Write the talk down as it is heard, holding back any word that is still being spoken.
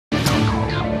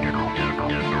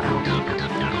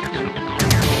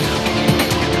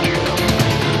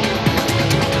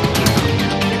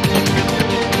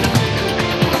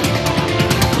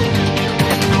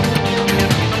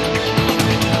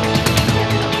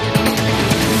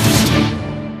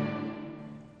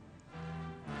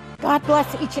God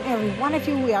bless each and every one of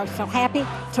you. We are so happy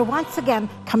to once again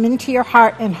come into your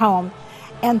heart and home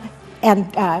and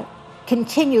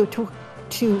continue to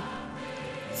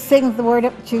sing the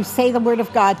word to say the word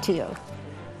of God to you.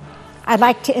 I'd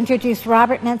like to introduce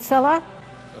Robert Mansilla.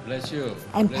 God bless you.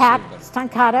 And Pat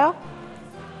Stancato.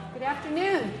 Good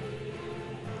afternoon.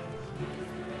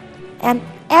 And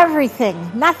everything,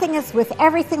 nothing is with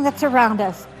everything that's around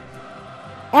us.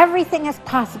 Everything is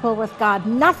possible with God.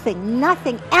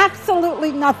 Nothing,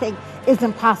 absolutely nothing is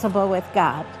impossible with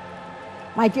God.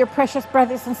 My dear precious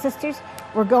brothers and sisters,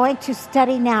 we're going to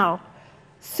study now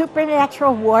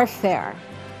supernatural warfare.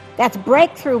 That's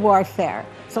breakthrough warfare.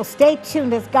 So stay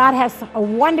tuned as God has a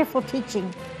wonderful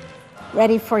teaching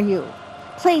ready for you.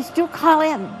 Please do call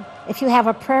in if you have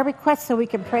a prayer request so we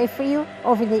can pray for you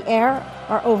over the air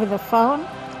or over the phone.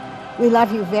 We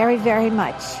love you very, very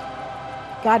much.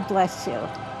 God bless you.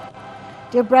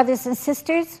 Dear brothers and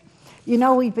sisters, you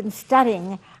know we've been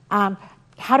studying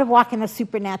how to walk in the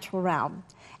supernatural realm.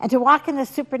 And to walk in the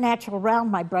supernatural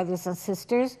realm, my brothers and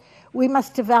sisters, we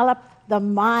must develop the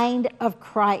mind of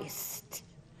Christ.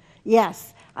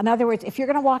 Yes, in other words, if you're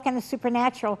going to walk in the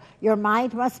supernatural, your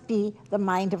mind must be the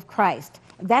mind of Christ.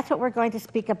 And that's what we're going to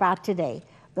speak about today,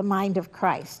 the mind of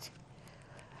Christ.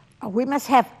 We must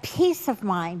have peace of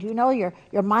mind. You know, your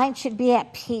mind should be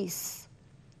at peace.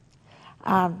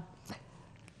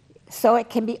 So it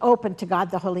can be open to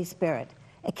God the Holy Spirit.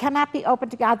 It cannot be open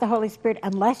to God the Holy Spirit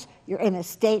unless you're in a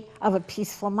state of a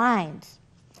peaceful mind.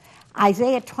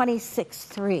 Isaiah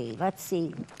 26:3. Let's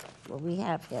see what we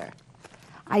have here.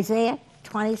 Isaiah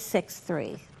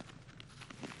 26:3.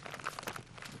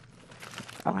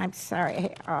 Oh, I'm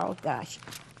sorry. Oh, gosh.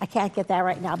 I can't get that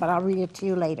right now, but I'll read it to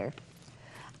you later.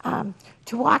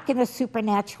 To walk in the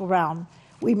supernatural realm,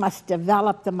 we must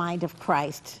develop the mind of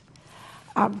Christ.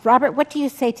 Robert, what do you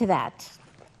say to that?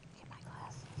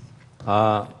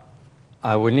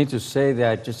 I would need to say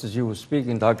that just as you were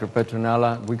speaking, Dr.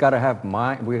 Petronella, we got to have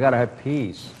mind. We got to have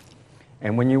peace,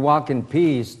 and when you walk in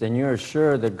peace, then you're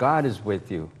assured that God is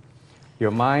with you.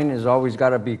 Your mind has always got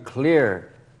to be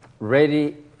clear,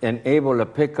 ready, and able to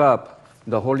pick up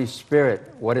the Holy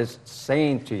Spirit, what it's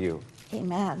saying to you.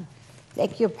 Amen.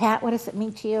 Thank you, Pat. What does it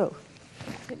mean to you?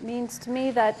 It means to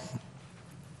me that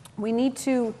we need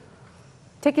to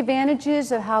take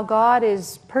advantages of how God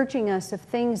is purging us of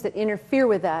things that interfere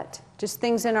with that, just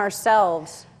things in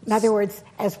ourselves. In other words,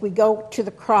 as we go to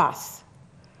the cross,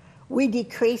 we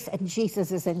decrease and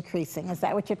Jesus is increasing. Is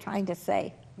that what you're trying to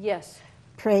say? Yes.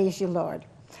 Praise you, Lord.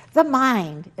 The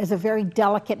mind is a very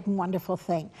delicate and wonderful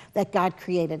thing that God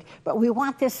created. But we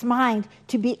want this mind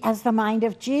to be as the mind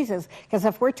of Jesus. Because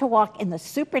if we're to walk in the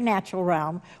supernatural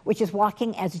realm, which is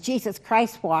walking as Jesus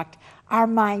Christ walked, our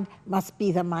mind must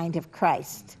be the mind of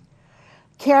Christ.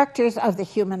 Characters of the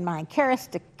human mind,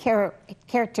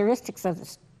 characteristics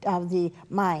of the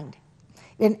mind.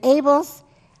 It enables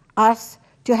us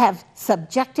to have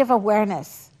subjective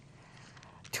awareness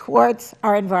towards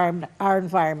our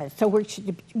environment. So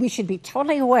we should be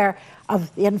totally aware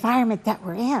of the environment that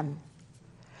we're in,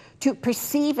 to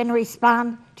perceive and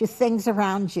respond to things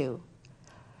around you.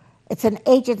 It's an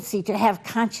agency to have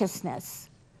consciousness,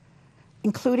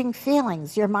 including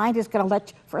feelings. Your mind is going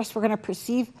to first we're going to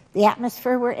perceive the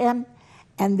atmosphere we're in,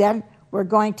 and then we're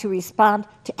going to respond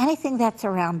to anything that's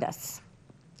around us.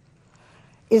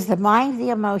 Is the mind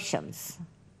the emotions?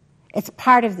 It's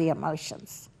part of the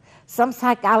emotions. Some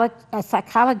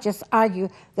psychologists argue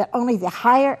that only the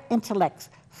higher intellect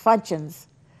functions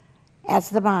as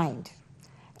the mind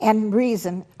and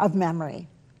reason of memory.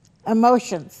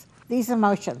 Emotions, these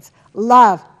emotions,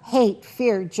 love, hate,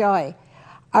 fear, joy,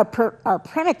 are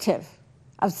primitive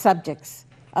of subjects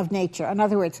of nature. In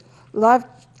other words, love,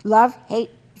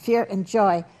 hate, fear, and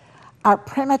joy are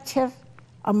primitive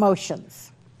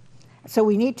emotions. So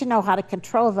we need to know how to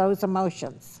control those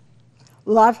emotions.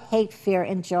 Love, hate, fear,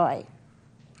 and joy.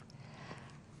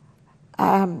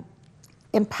 In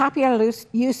popular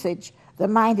usage, the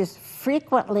mind is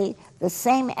frequently the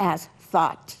same as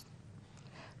thought.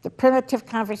 The primitive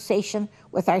conversation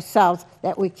with ourselves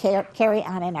that we carry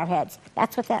on in our heads.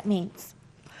 That's what that means.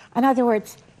 In other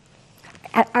words,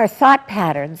 our thought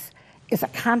patterns is a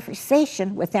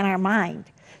conversation within our mind.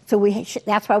 So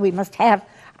that's why we must have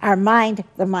our mind,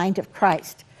 the mind of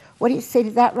Christ. What do you say to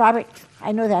that, Robert?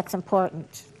 I know that's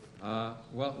important.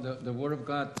 Well, the Word of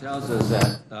God tells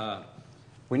us that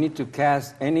we need to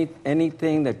cast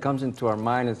anything that comes into our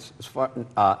mind as far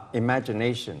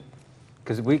imagination,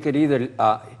 because we could either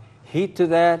heed to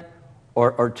that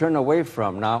or turn away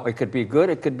from. Now, it could be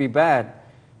good, it could be bad,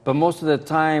 but most of the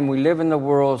time we live in the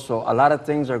world, so a lot of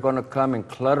things are going to come and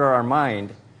clutter our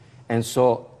mind, and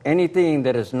so anything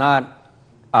that is not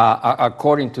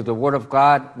according to the Word of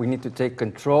God, we need to take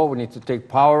control, we need to take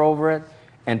power over it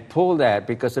and pull that,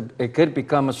 because it could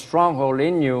become a stronghold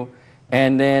in you.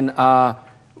 And then,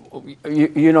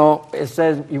 you know, it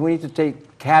says we need to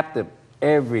take captive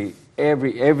every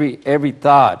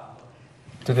thought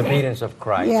to the obedience of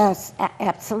Christ. Yes,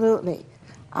 absolutely.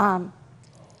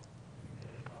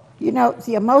 You know,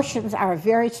 the emotions are a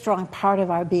very strong part of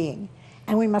our being,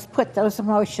 and we must put those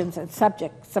emotions in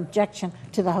subjection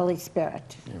to the Holy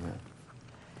Spirit.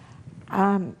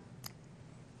 Amen.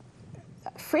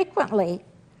 Frequently,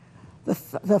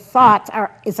 the thought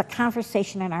is a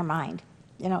conversation in our mind.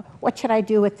 You know, what should I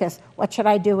do with this? What should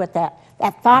I do with that?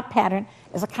 That thought pattern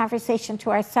is a conversation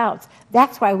to ourselves.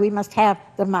 That's why we must have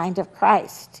the mind of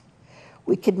Christ.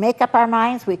 We can make up our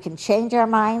minds, we can change our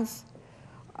minds,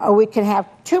 or we can have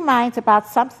two minds about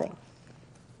something.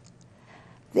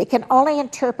 They can only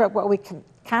interpret what we can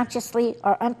consciously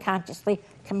or unconsciously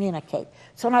communicate.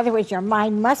 So in other words, your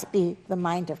mind must be the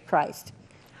mind of Christ.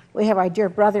 We have our dear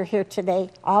brother here today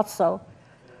also,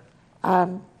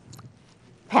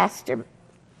 Pastor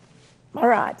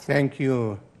Murad. Thank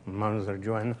you, Mother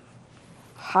Joanne.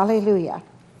 Hallelujah.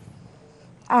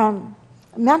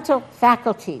 Mental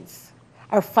faculties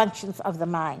are functions of the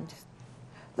mind.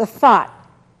 The thought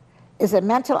is a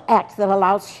mental act that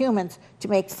allows humans to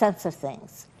make sense of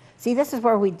things. See, this is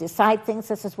where we decide things.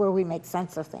 This is where we make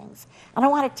sense of things. And I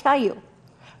want to tell you,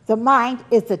 the mind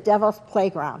is the devil's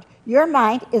playground. Your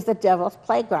mind is the devil's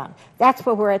playground. That's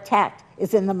where we're attacked,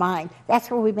 is in the mind. That's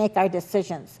where we make our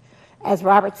decisions. As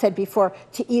Robert said before,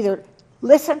 to either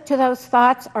listen to those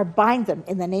thoughts or bind them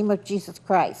in the name of Jesus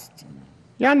Christ.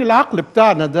 يعني العقل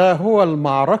بتاعنا ده هو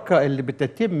المعركة اللي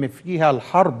بتتم فيها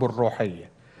الحرب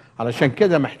الروحية. علشان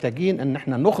كده محتاجين ان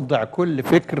احنا نخضع كل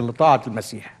فكر لطاعة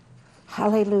المسيح.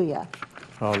 Hallelujah.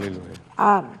 Hallelujah.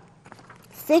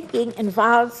 Thinking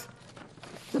involves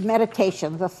the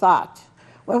meditation, the thought.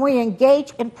 When we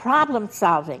engage in problem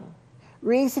solving,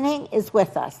 reasoning is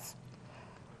with us.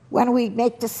 When we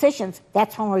make decisions,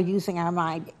 that's when we're using our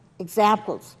mind.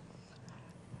 Examples: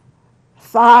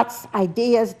 thoughts,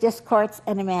 ideas, discourse,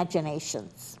 and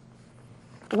imaginations.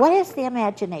 What is the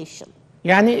imagination?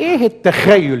 يعني ايه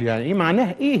التخيل؟ يعني ايه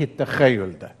معناه ايه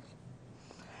التخيل ده؟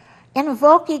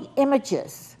 Invoking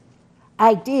images,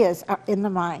 ideas are in the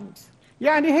mind.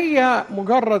 يعني هي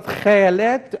مجرد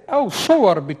خيالات او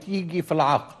صور بتيجي في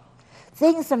العقل.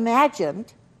 Things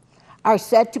imagined are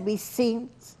said to be seen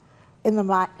in the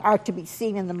mind, are to be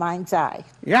seen in the mind's eye.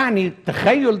 يعني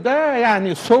التخيل ده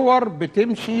يعني صور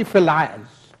بتمشي في العقل.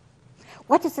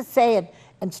 What does it say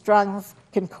in Strong's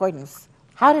Concordance?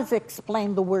 How does it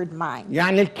explain the word mind?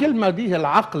 يعني الكلمة دي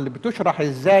العقل بتشرح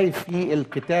ازاي في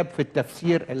الكتاب في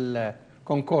التفسير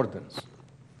الكونكوردنس.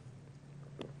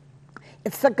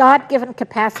 It's the God-given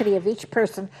capacity of each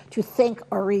person to think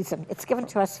or reason. It's given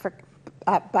to us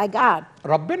by God.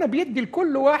 ربنا بيدي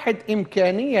لكل واحد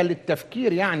إمكانية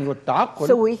للتفكير يعني والتعقل.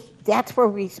 So that's where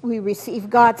we receive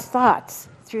God's thoughts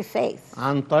through faith.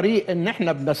 عن طريق ان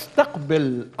احنا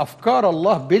بنستقبل افكار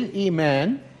الله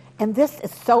بالايمان. And this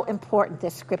is so important,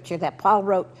 this scripture that Paul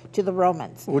wrote to the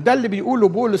Romans. وده اللي بيقوله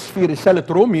بولس في رسالة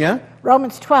روميا.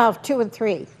 Romans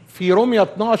 12:2-3. في روميا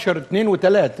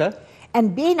 12:2-3.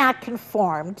 And be not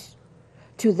conformed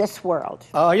to this world.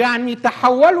 يعني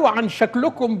تحولوا عن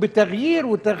شكلكم بتغيير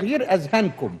وتغيير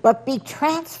أذهانكم. But be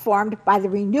transformed by the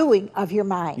renewing of your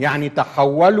mind. يعني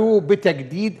تحولوا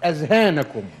بتجديد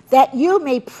أذهانكم. That you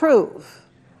may prove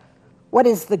what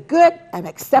is the good and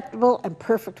acceptable and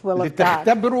perfect will of God.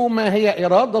 لتختبروا ما هي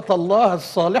إرادة الله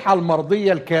الصالحة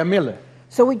المرضية الكاملة.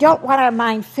 So we don't want our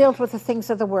mind filled with the things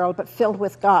of the world, but filled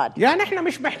with God. يعني احنا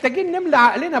مش محتاجين نملى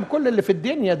عقلنا بكل اللي في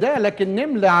الدنيا ده، لكن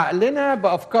نملى عقلنا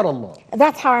بأفكار الله. And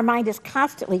that's how our mind is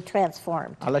constantly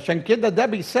transformed. علشان كده ده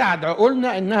بيساعد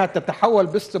عقولنا انها تتحول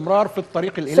باستمرار في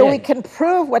الطريق So we الإلهي. can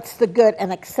prove what's the good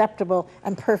and acceptable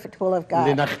and perfect will of God.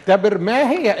 لنختبر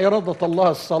ما هي إرادة الله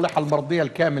الصالحة المرضية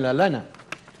الكاملة لنا.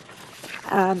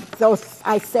 Those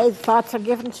I say thoughts are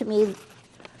given to me.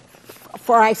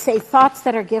 For I say thoughts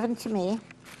that are given to me.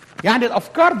 يعني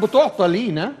الأفكار بتعطى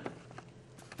لينا.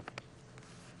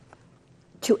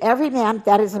 To every man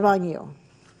that is among you.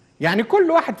 يعني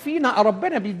كل واحد فينا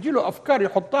ربنا بيديله أفكار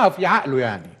يحطها في عقله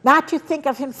يعني. Not to think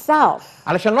of himself.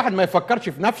 علشان الواحد ما يفكرش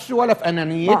في نفسه ولا في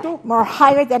أنانيته. More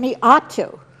higher than he ought to.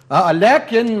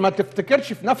 لكن ما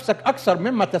تفتكرش في نفسك أكثر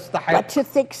مما تستحق. But to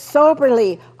think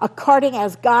soberly, according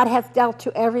as God hath dealt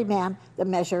to every man the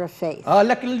measure of faith.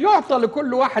 لكن يعطى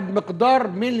لكل واحد مقدار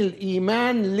من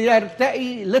الإيمان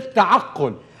ليرتقي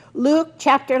للتعقل. Luke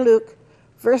chapter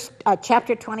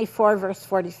 24 verse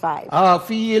 45.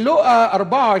 في لقا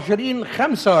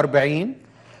 24:45.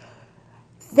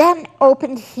 Then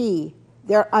opened he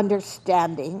their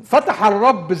understanding, فتح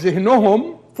الرب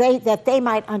ذهنهم that they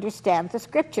might understand the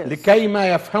scriptures. لكي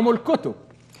ما يفهموا الكتب.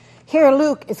 Here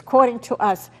Luke is quoting to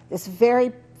us this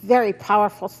very, very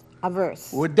powerful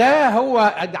verse. وده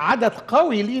هو عدد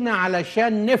قوي لينا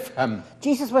علشان نفهم.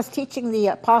 Jesus was teaching the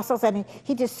apostles and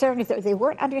he discerned that they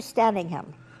weren't understanding him.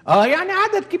 يعني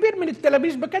عدد كبير من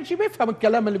التلاميذ ما كانش بيفهم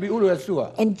الكلام اللي بيقوله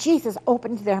يسوع. And Jesus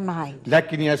opened their mind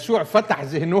لكن يسوع فتح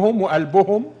ذهنهم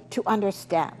وقلبهم to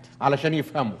understand. علشان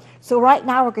يفهموا. So right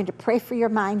now we're going to pray for your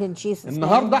mind in Jesus' name.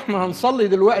 النهارده احنا هنصلي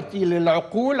دلوقتي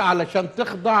للعقول علشان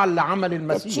تخضع لعمل That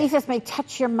المسيح. Jesus may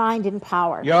touch your mind in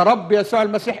power. يا رب يسوع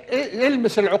المسيح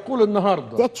المس العقول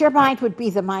النهارده. That your mind would be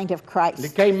the mind of Christ.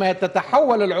 لكي ما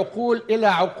تتحول العقول إلى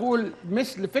عقول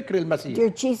مثل فكر المسيح. Dear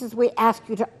Jesus, we ask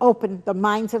you to open the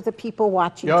minds of the people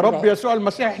watching يا رب today. يسوع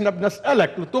المسيح احنا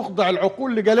بنسألك لتخضع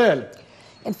العقول لجلالك.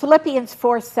 In Philippians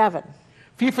 4:7,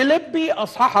 في فيليبي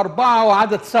أصحاح 4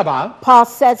 وعدد 7 Paul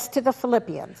says to the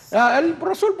Philippians,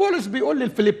 الرسول بولس بيقول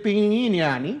للفلبينيين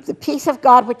يعني the peace of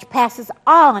God which passes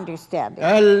all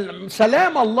understanding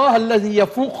سلام الله الذي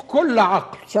يفوق كل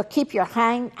عقل shall keep your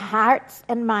hearts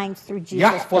and minds through Jesus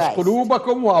يحفظ Christ.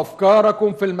 قلوبكم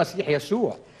وأفكاركم في المسيح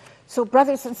يسوع. So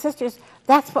brothers and sisters,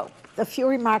 that's what the few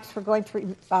remarks we're going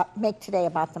to make today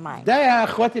about the mind. ده يا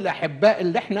اخواتي الأحباء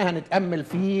اللي احنا هنتأمل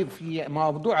فيه في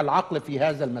موضوع العقل في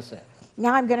هذا المساء.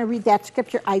 Now I'm going to read that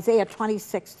scripture, Isaiah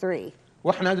 26:3.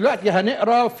 واحنا دلوقتي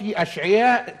هنقرا في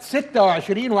أشعياء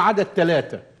 26 وعدد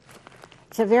 3.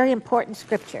 It's a very important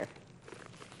scripture.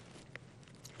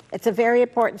 It's a very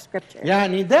important scripture.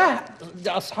 يعني ده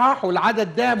أصحاح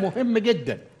والعدد ده مهم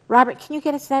جدا. Robert, can you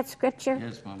get us that scripture?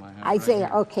 Yes, Mom, I have it Isaiah,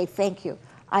 right here. okay, thank you.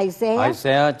 Isaiah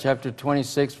Isaiah chapter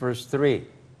 26, verse 3.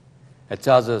 It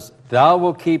tells us, "Thou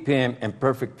wilt keep him in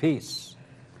perfect peace,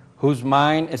 whose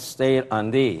mind is stayed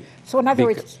on thee." So in other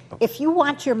Because- words, if you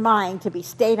want your mind to be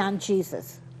stayed on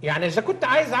Jesus, يعني إذا كنت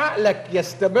عايز عقلك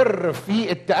يستمر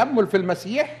في التأمل في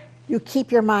المسيح you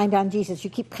keep your mind on Jesus. You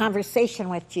keep conversation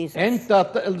with Jesus.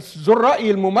 أنت ذو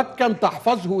الرأي الممكن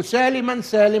تحفظه سالما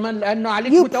سالما لأنه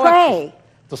عليك You متوكل. pray,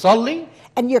 تصلي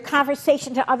and your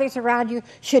conversation to others around you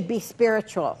should be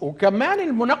spiritual. وكمان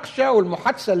المناقشة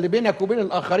والمحادثة اللي بينك وبين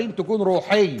الآخرين تكون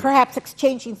روحية. Perhaps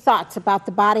exchanging thoughts about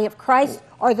the body of Christ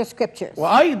or the scriptures.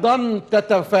 وأيضا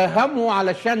تتفاهموا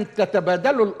علشان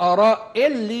تتبادلوا الآراء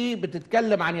اللي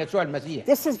بتتكلم عن يسوع المسيح.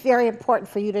 This is very important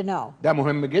for you to know. ده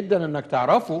مهم جدا انك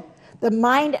تعرفه. The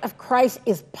mind of Christ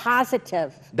is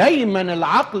positive. دايما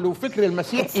العقل وفكر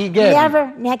المسيح It's إيجابي.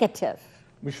 never negative.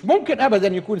 مش ممكن أبدا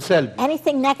يكون سلبي.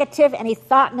 Anything negative, any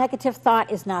negative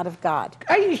thought is not of God.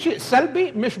 أي شيء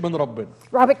سلبي مش من ربنا.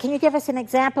 Robert, can you give us an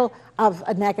example of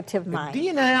a negative mind?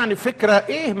 ادينا يعني فكرة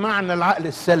إيه معنى العقل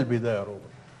السلبي ده يا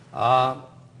روبرت؟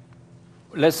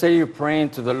 Let's say you're praying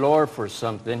to the Lord for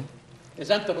something,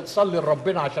 إذا أنت بتصلي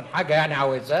لربنا عشان حاجة يعني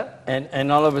عاوزها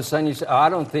and all of a sudden you say, "Oh, I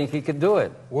don't think he could do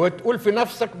it." وتقول في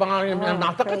نفسك ما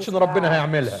أعتقدش إن ربنا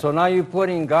هيعملها. So now you're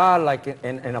putting God like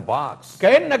in a box.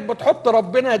 كأنك بتحط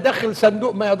ربنا داخل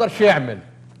صندوق ما يقدرش يعمل.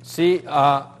 See,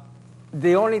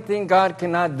 the only thing God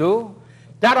cannot do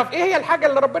تعرف إيه هي الحاجة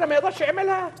اللي ربنا ما يقدرش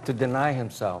يعملها؟ to deny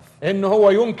himself. إن هو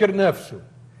ينكر نفسه.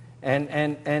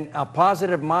 And a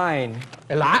positive mind,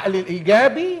 العقل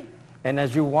الإيجابي and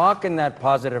as you walk in that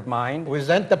positive mind,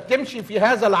 وإذا أنت بتمشي في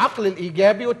هذا العقل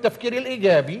الإيجابي والتفكير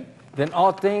الإيجابي then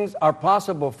all things are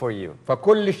possible for you.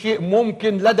 فكل شيء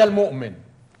ممكن لدى المؤمن.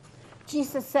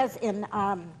 Jesus says in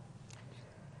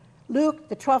Luke,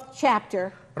 the 12th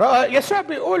chapter, يسوع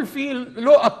بيقول في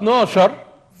لقا 12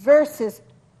 verses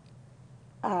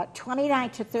 29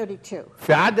 to 32.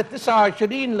 في عدد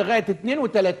 29 لغاية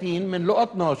 32 من لقا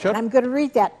 12. I'm going to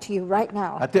read that to you right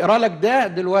now. هتقرا لك ده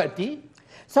دلوقتي.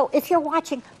 So if you're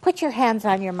watching, put your hands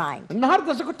on your mind.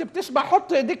 النهارده إذا كنت بتسمع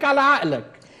حط إيديك على عقلك.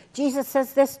 Jesus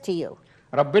says this to you.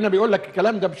 ربنا بيقول لك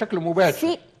الكلام ده بشكل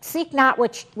مباشر. Seek not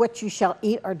what you shall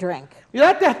eat or drink.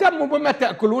 لا تهتموا بما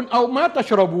تأكلون أو ما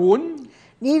تشربون.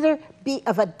 Neither be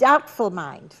of a doubtful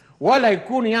mind. ولا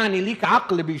يكون يعني ليك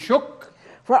عقل بيشك.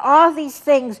 For all these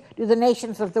things do the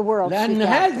nations of the world لأن seek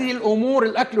after. هذه الأمور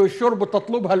الأكل والشرب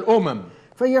تطلبها الأمم.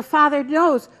 For your Father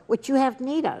knows what you have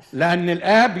need of. لأن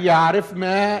الآب يعرف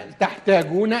ما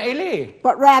تحتاجون إليه.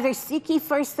 But rather seek ye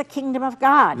first the kingdom of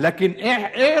God. لكن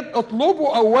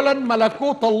اطلبوا أولا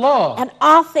ملكوت الله. And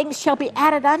all things shall be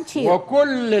added unto you.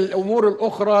 وكل الأمور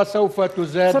الأخرى سوف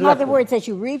تزاد So in other لكم. words, as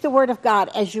you read the word of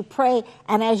God, as you pray,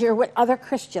 and as you're with other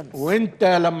Christians, وانت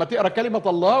لما تقرا كلمة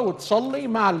الله وتصلي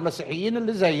مع المسيحيين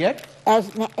اللي زيك as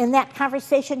in that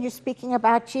conversation you're speaking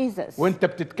about Jesus. وانت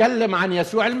بتتكلم عن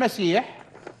يسوع المسيح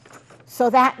So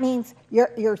that means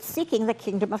you're seeking the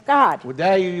kingdom of God.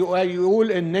 وده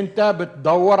يقول ان انت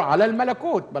بتدور على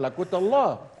الملكوت، ملكوت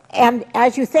الله. And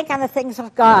as you think on the things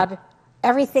of God,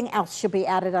 everything else should be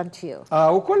added unto you.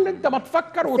 وكل انت ما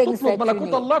تفكر وتطلب that you ملكوت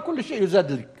need. الله كل شيء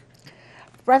يزاد لك.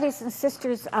 Brothers and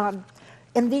sisters,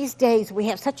 in these days we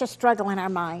have such a struggle in our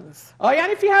minds.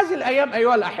 يعني في هذه الايام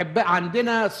ايها الاحباء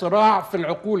عندنا صراع في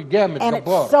العقول جامد And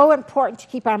جبار. it's so important to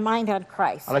keep our mind on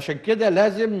Christ. علشان كده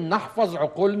لازم نحفظ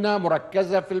عقولنا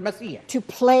مركزة في المسيح. To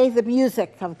play the music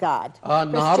of God. Christian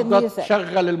النهارده music.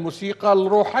 تشغل الموسيقى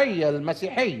الروحية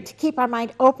المسيحية. To keep our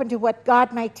mind open to what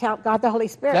God might tell, God the Holy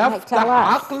Spirit might تفتح tell us.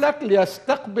 عقلك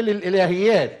ليستقبل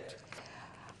الإلهيات.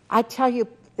 I tell you,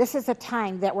 this is a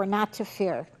time that we're not to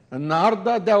fear.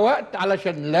 النهارده ده وقت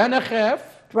علشان لا نخاف.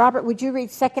 Robert, would you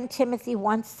read 2 Timothy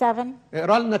 1:7?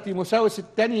 اقرا لنا تيموثاوس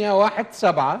الثانية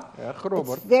 1:7 يا أخ It's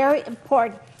روبرت. very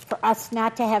important for us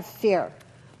not to have fear.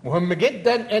 مهم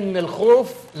جدا ان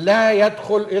الخوف لا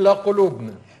يدخل الى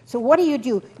قلوبنا. So what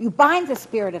do? You bind the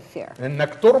spirit of fear.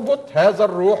 انك تربط هذا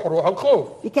الروح، روح الخوف.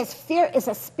 Because fear is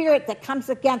a spirit that comes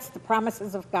against the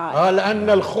promises of God. لان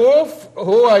الخوف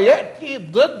هو ياتي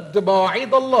ضد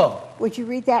مواعيد الله. Would you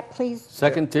read that, please?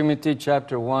 2 Timothy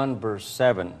chapter 1, verse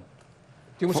 7.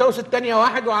 تيموثاوس الثانية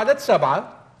 1 وعدد 7.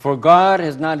 For God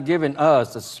has not given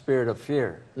us the spirit of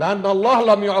fear, لأن الله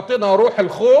لم يعطينا روح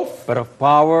الخوف but of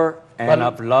power and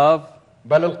of love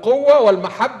بل القوة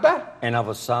والمحبة and of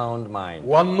a sound mind.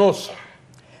 والنصح.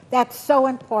 That's so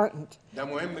important. ده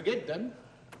مهم جدا.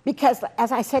 Because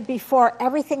as I said before,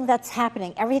 everything that's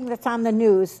happening, everything that's on the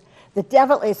news, the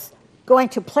devil is going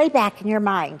to play back in your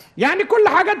mind. يعني كل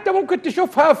حاجة أنت ممكن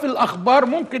تشوفها في الأخبار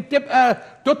ممكن تبقى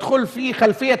تدخل في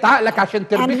خلفية عقلك عشان And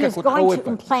تربكك he's going to وتخوفك.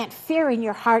 implant fear in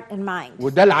your heart and mind.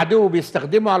 وده العدو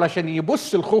بيستخدمه علشان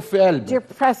يبث الخوف في قلبك. Dear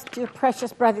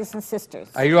precious brothers and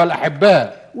sisters, أيها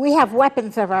الأحباء، we have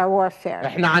weapons of our warfare.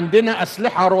 إحنا عندنا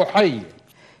أسلحة روحية.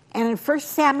 And in 1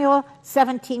 Samuel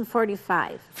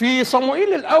 17:45, في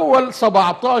صموئيل الأول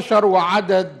 17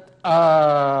 وعدد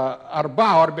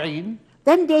 44.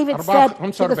 then David said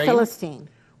to the 45. Philistine,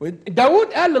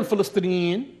 داود قال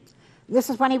للفلسطينيين this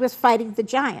is when he was fighting the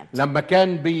giant, لما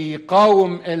كان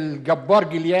بيقاوم الجبار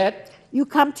جليات: you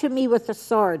come to me with a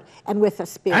sword and with a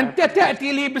spear أنت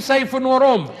تأتي لي بسيف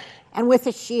ورمح and with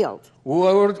a shield.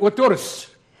 وترس،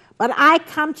 But I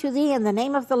come to thee in the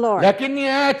name of the Lord,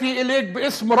 لكني آتي إليك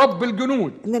باسم رب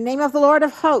الجنود. in the name of the Lord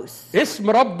of hosts, اسم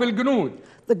رب الجنود،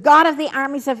 the God of the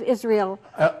armies of Israel,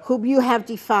 whom you have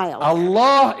defiled.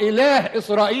 الله إله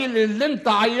إسرائيل اللي أنت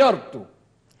عيرته.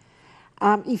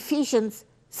 Ephesians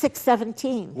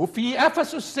 6:17. وفي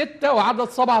أفسس 6 وعدد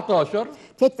 17: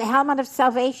 Take the helmet of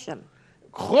salvation,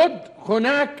 خد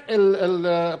هناك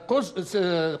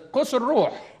قوس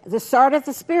الروح، the sword of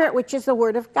the Spirit, which is the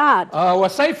word of God.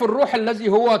 وسيف الروح الذي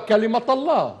هو كلمة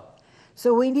الله.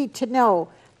 So we need to know,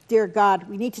 dear God,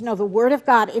 we need to know the word of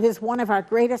God. It is one of our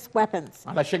greatest weapons.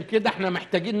 علشان كده احنا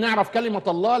محتاجين نعرف كلمة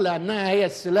الله لأنها هي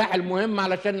السلاح المهم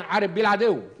علشان نحارب بيه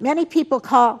العدو. Many people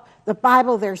call the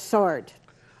Bible their sword.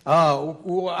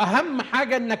 وأهم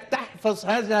حاجة إنك تحفظ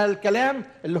هذا الكلام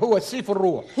اللي هو سيف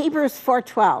الروح. Hebrews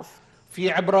 4:12.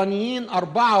 في عبرانيين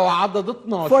 4 وعدد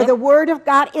For the 12: word of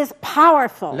God is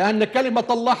powerful لأن كلمة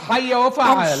الله حية and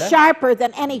وفعالة sharper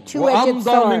than any two-edged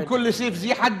وأمضى من sword. كل سيف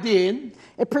ذي حدين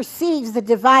It perceives the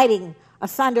dividing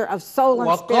asunder of soul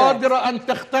and spirit, وقادرة أن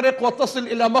تخترق وتصل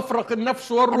إلى مفرق النفس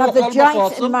and والروح of the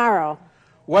joints and والمفاصل marrow,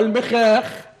 والمخاخ،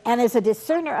 and is a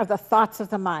discerner of the thoughts of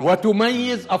the mind.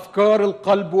 وتميز أفكار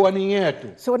القلب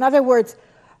ونياته. So in other words,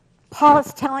 Paul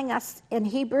is telling us in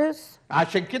Hebrews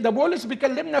عشان كده بولس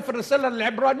بيكلمنا في الرسالة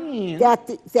للعبرانيين that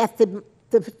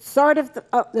the sword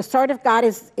of God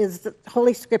is the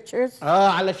Holy Scriptures,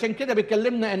 علشان كده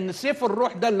بيكلمنا ان سيف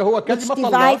الروح ده اللي هو which كلمة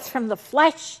الله divides from the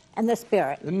flesh and the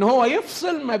spirit. ان هو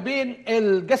يفصل ما بين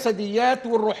الجسديات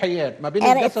والروحيات، ما بين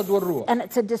الجسد والروح، And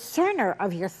it's a discerner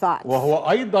of your thoughts وهو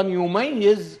ايضا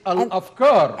يميز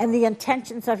الافكار and the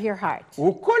intentions of your heart.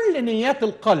 وكل نيات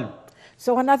القلب.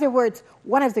 So in other words,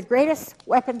 one of the greatest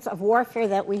weapons of warfare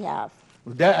that we have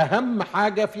وده اهم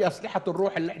حاجة في اسلحة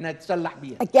الروح اللي احنا نتسلح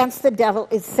بيها. against the devil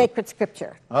is sacred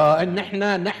scripture. ان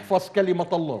احنا نحفظ كلمة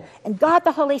الله. And God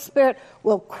the Holy Spirit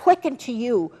will quicken to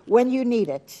you when you need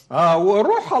it.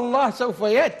 وروح الله سوف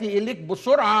يأتي إليك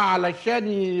بسرعة علشان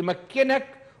يمكنك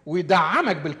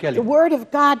ويدعمك The بالكلمة. word of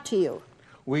God to you.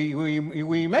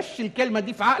 ويمشي الكلمة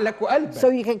دي في عقلك وقلبك. So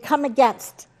you can come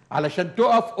against علشان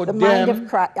تقف the mind قدام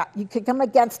of Christ. You can come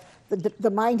against the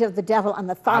mind of the devil and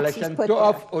the thoughts he's علشان put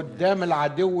تقف there. قدام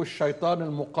العدو الشيطان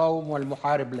المقاوم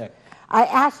والمحارب لك. I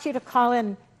asked you to call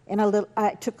in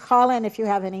to call in if you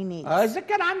have any needs. إذا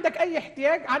كان عندك أي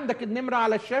احتياج عندك النمرة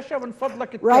على الشاشة من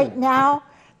فضلك Right اتكلم. now,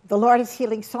 the Lord is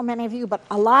healing so many of you, but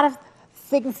a lot of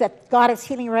things that God is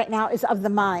healing right now is of the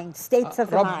mind, states of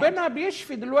the mind. ربنا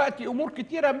بيشفي دلوقتي أمور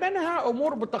كتيرة منها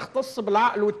أمور بتختص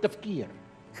بالعقل والتفكير.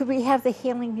 Could we have the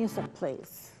healing music,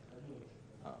 please?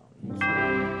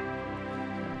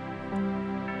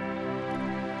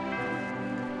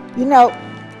 You know,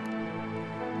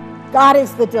 God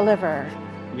is the deliverer.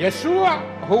 يسوع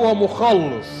هو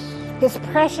مخلص. His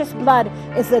precious blood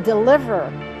is the deliverer,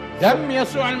 دم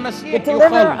يسوع the المسيح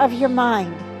deliverer of يخلص. your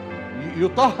mind.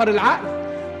 يطهر العقل.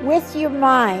 With your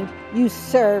mind, you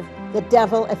serve the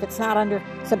devil if it's not under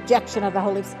subjection of the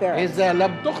Holy Spirit. إذا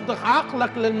لم تخضع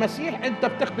عقلك للمسيح أنت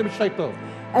بتخدم الشيطان.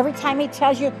 Every time he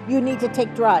tells you you need to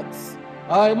take drugs,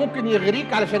 ممكن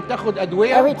يغريك علشان تاخد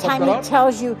أدوية every time he مخدرات.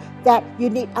 tells you that you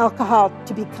need alcohol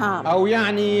to be calm, أو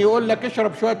يعني يقول لك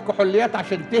اشرب شوية كحوليات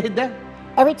عشان تهدى.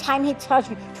 every time he tells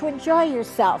you to enjoy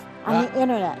yourself on the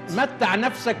internet متع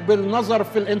نفسك بالنظر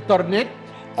في الإنترنت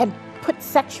and put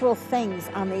sexual things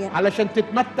on the internet علشان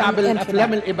تتمتع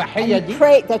بالأفلام الإباحية دي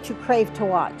that you crave to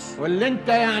watch. واللي أنت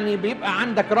يعني بيبقى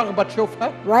عندك رغبة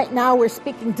تشوفها. Right now we're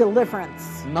speaking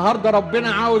deliverance النهارده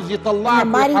ربنا عاوز in the يطلعك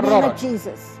mighty name of ويحررك.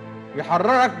 Jesus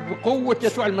يحررك بقوة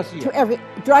يسوع to المسيح. every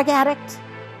drug addict,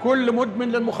 كل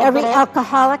مدمن every للمخدرات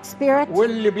alcoholic spirit,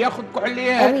 واللي بياخد every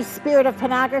كحوليات spirit of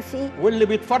pornography, واللي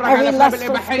بيتفرج every على الأفلام lustful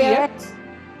الإباحية. spirit,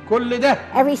 كل ده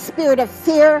every spirit of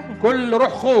fear, كل روح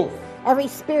خوف every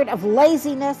spirit of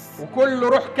laziness. وكل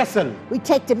روح كسل. We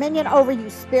take dominion over you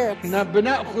spirits, احنا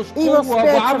بناخذ Evil قوة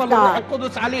spirits بعمل of الروح God.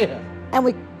 القدس عليها and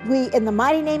we in the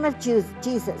mighty name of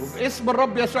Jesus, باسم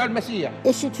الرب يسوع المسيح.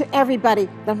 issue to everybody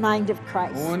the mind of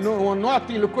Christ.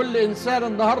 ونعطي لكل إنسان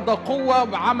النهارده قوة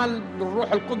بعمل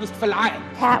الروح القدس في العقل.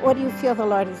 Pat, what do you feel the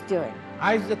Lord is doing?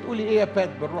 عايزة تقولي إيه يا بات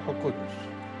بالروح القدس؟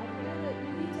 I feel that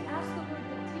you need to ask the Lord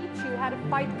to teach you how to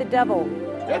fight the devil.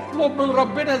 اطلب من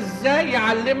ربنا ازاي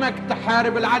يعلمك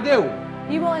تحارب العدو.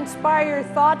 He will inspire your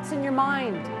thoughts and your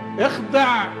mind.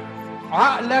 اخضع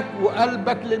عقلك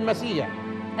وقلبك للمسيح.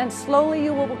 And slowly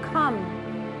you will become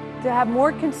to have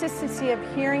more consistency of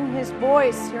hearing his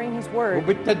voice, hearing his word.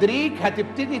 وبالتدريج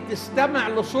هتبتدي تستمع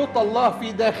لصوت الله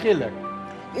في داخلك.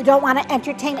 You don't want to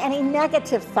entertain any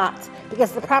negative thoughts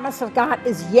because the promise of God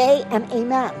is yea and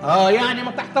amen. يعني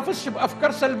ما تحتفظش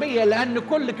بأفكار سلبية لأن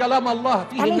كل كلام الله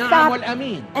فيه Any النعم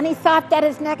والأمين. thought that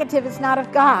is negative is not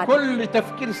of God. كل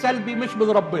تفكير سلبي مش من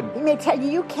ربنا. He may tell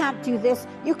you can't do this,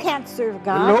 you can't serve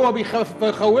اللي God, هو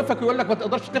بيخوفك ويقول لك ما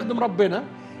تقدرش تخدم ربنا.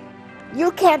 you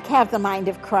can't have the mind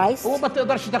of Christ. وما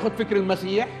تقدرش تاخد فكر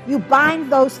المسيح. You bind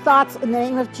those thoughts in the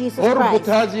name of Jesus اربط Christ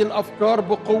هذه الأفكار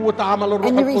بقوة عمل الروح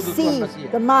and you القدس receive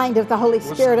والمسيح. the mind of the Holy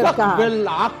Spirit of God. واستقبل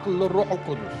عقل الروح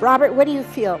القدس. Robert, what do you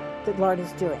feel the Lord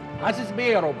is doing? حاسس بيه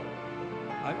يا رب؟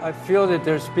 I feel that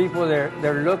there's people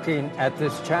they're looking at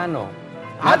this channel,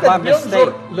 not by عدد بينظر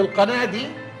mistake, للقناة دي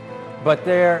but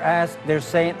they're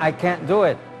saying I can't do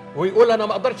it. ويقول أنا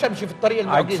ما أقدرش أمشي في الطريق I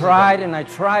المعجزي.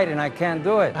 tried and I can't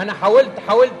do it. أنا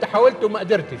حاولت وما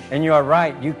قدرتش. And you are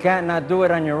right. You cannot do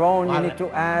it on your own. You need to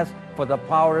ask for the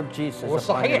power of Jesus upon your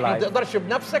وصحيح ما life. تقدرش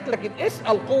بنفسك لكن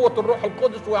اسأل قوة الروح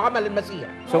القدس وعمل المسيح.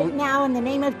 Right now, in the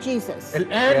name of Jesus,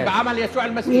 الآن Yes. بعمل يسوع we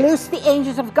المسيح. loose the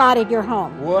angels of God in your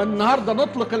home. والنهارده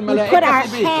نطلق We put الملائكة our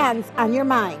في بيتك. hands on your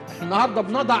mind. النهارده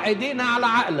بنضع ايدينا على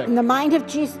عقلك. In the mind of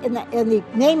Jesus, in the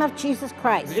name of Jesus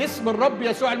Christ, باسم الرب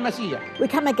يسوع المسيح. we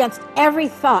come against every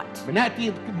thought,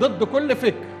 بنأتي ضد كل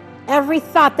فكر. every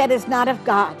thought that is not of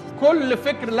God, كل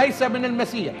فكر ليس من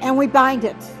المسيح. and we bind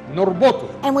it, نربطه.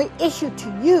 and we issue to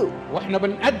you واحنا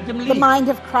بنقدم the ليك. mind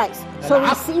of Christ. So العقل-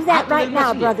 receive that عقل right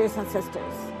now, المسيح. brothers and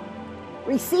sisters.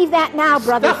 Receive that now,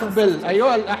 brothers and استقبل sisters.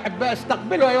 ايها الاحباء،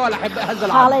 استقبلوا ايها الاحباء هذا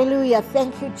العمل. Hallelujah.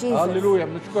 Thank you, Jesus. هللويا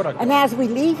بنشكرك. And as we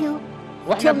leave you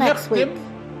واحنا till next week, بنختم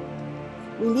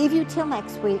we leave you till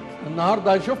next week.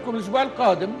 النهارده هنشوفكم الاسبوع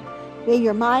القادم. May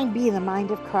your mind be the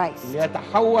mind of Christ.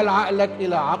 ليتحول عقلك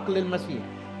الى عقل المسيح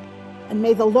And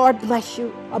may the Lord bless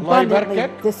you abundantly يباركك.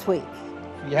 this week.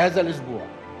 في هذا الاسبوع.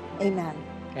 Amen.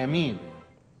 امين.